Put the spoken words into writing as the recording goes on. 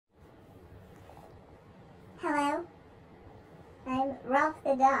Hello, I'm Rowlf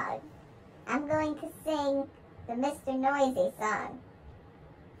the Dog. I'm going to sing the Mr. Noisy song.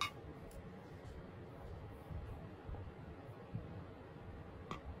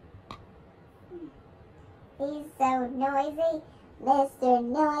 He's so noisy, Mr.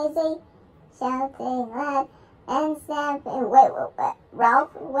 Noisy, shouting loud and stamping. Wait, Rowlf,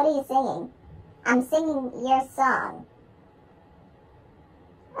 what are you singing? I'm singing your song.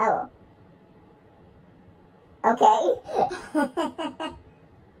 Oh. Okay.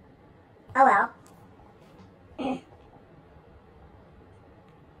 Oh well. He's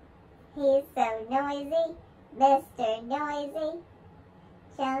so noisy, Mr. Noisy,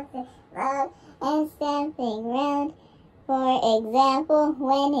 shouting loud and stamping round. For example,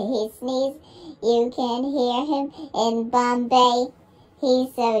 when he sneezes, you can hear him in Bombay.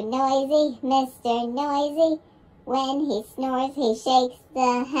 He's so noisy, Mr. Noisy. When he snores, he shakes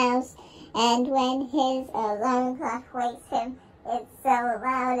the house. And when his alarm clock wakes him, it's so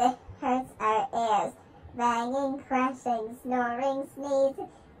loud it hurts our ears. Banging, crashing, snoring, sneezing,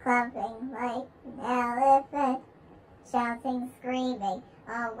 clumping like an elephant. Shouting, screaming,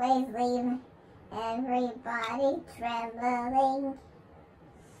 always leaving everybody trembling.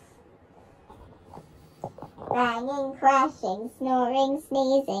 Banging, crashing, snoring,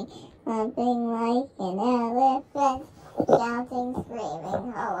 sneezing, clumping like an elephant. Shouting,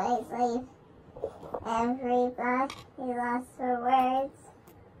 screaming, always leave everybody lost for words.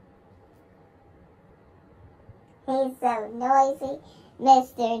 He's so noisy,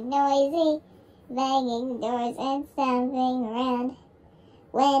 Mr. Noisy, banging doors and stomping around.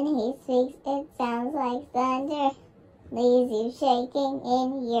 When he speaks, it sounds like thunder, leaves you shaking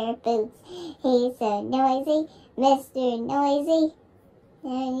in your boots. He's so noisy, Mr. Noisy,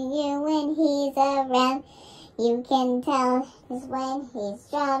 and you when he's around. You can tell just when he's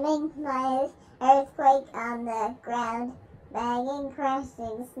drumming by his earthquake on the ground. Banging,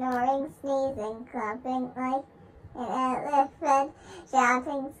 crashing, snoring, sneezing, clumping like an elephant.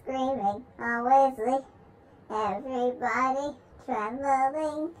 Shouting, screaming, always leave everybody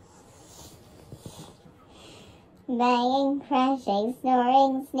trembling. Banging, crashing,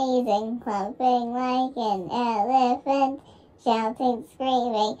 snoring, sneezing, clumping like an elephant. Shouting,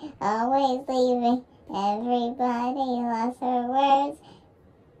 screaming, always leaving everybody lost her words.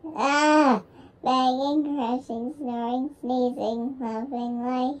 Banging, crashing, snoring, sneezing, clumping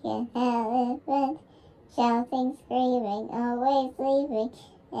like an elephant. Shouting, screaming, always leaving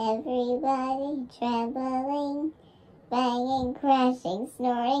everybody trembling. Banging, crashing,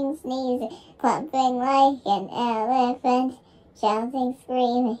 snoring, sneezing, clumping like an elephant. Shouting,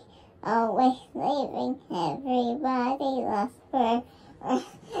 screaming, always leaving everybody lost for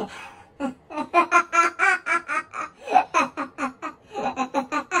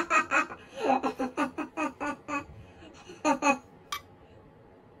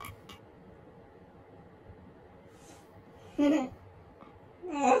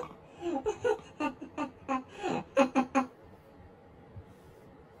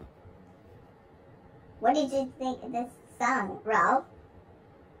What did you think of this song, Rowlf?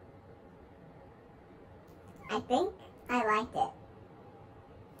 I think I liked it.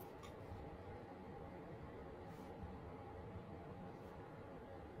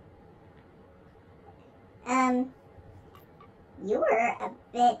 You were a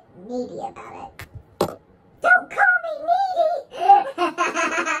bit needy about it. Don't call me needy!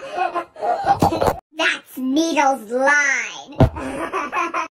 That's Needle's line!